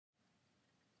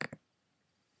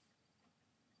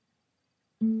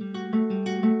You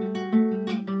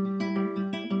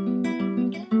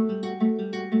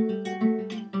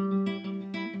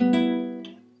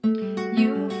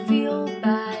feel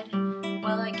bad,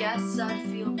 well I guess I'd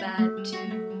feel bad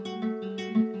too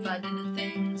if I did the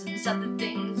things and said the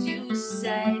things you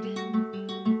said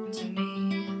to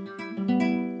me.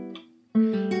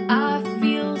 I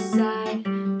feel sad,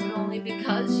 but only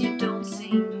because you don't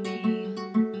see me.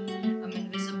 I'm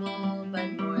invisible,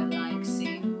 but more like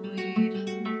seaweed.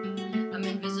 I'm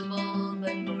invisible,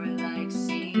 but more like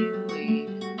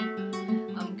seaweed.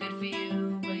 I'm good for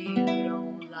you, but you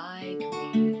don't like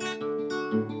me.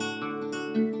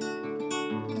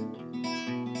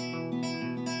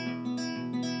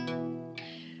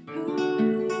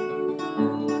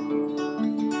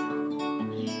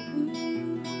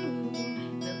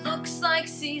 It looks like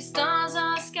sea stars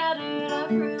are scattered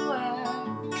everywhere.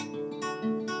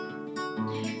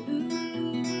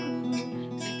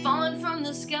 They've fallen from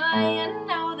the sky and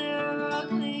now they're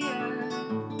uglier.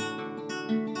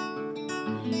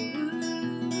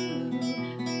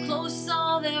 Close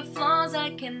all their flaws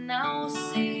I can now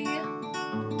see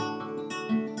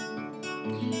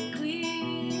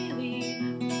clearly.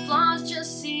 The flaws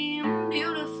just seem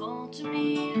beautiful to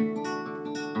me.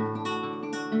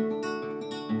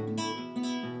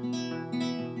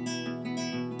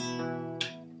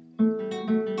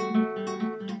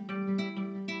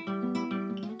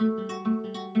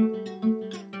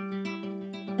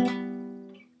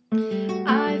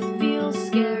 I feel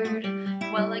scared,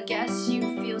 well I guess you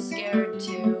feel scared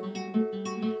too,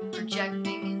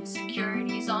 projecting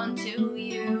insecurities onto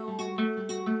you.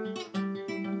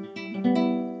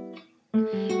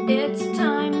 It's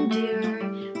time, dear,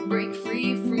 break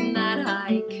free from that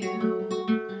haiku.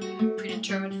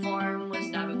 Predetermined form was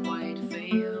never quite for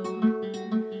you.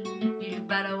 You do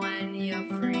better when you're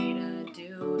free to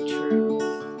do truth.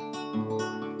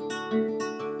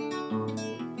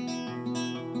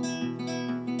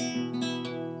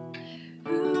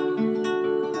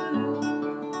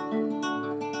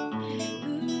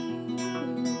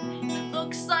 It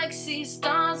looks like sea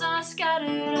stars are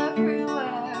scattered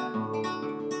everywhere.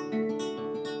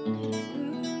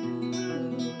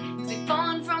 They've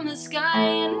fallen from the sky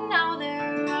and